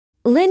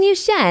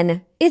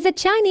Shen is a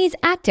Chinese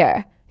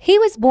actor. He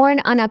was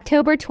born on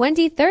October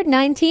 23,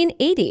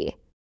 1980.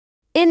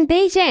 In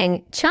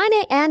Beijing,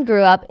 China, and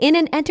grew up in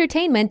an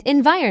entertainment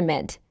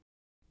environment.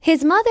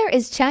 His mother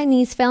is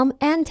Chinese film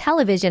and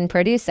television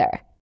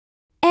producer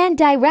and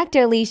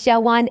director Li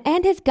Xiaowan,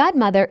 and his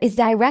godmother is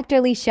director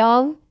Li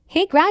Xiao.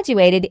 He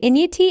graduated in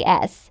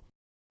UTS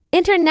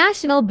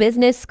International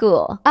Business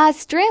School,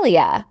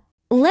 Australia.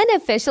 Lin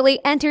officially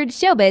entered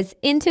showbiz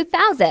in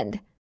 2000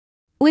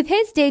 with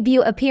his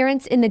debut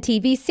appearance in the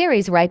TV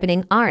series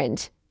Ripening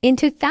Orange in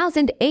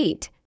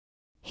 2008.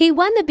 He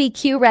won the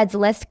BQ Red's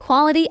List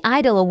Quality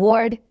Idol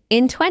Award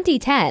in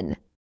 2010.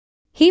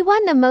 He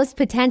won the Most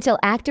Potential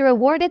Actor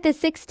Award at the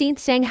 16th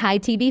Shanghai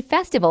TV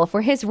Festival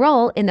for his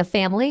role in the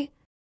family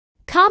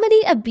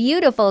comedy A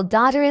Beautiful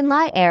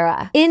Daughter-in-Law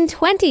era in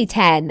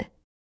 2010.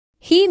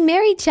 He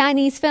married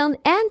Chinese film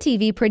and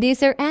TV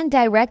producer and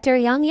director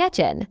Yang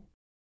Yechen,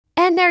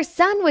 and their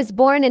son was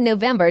born in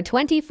November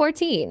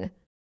 2014.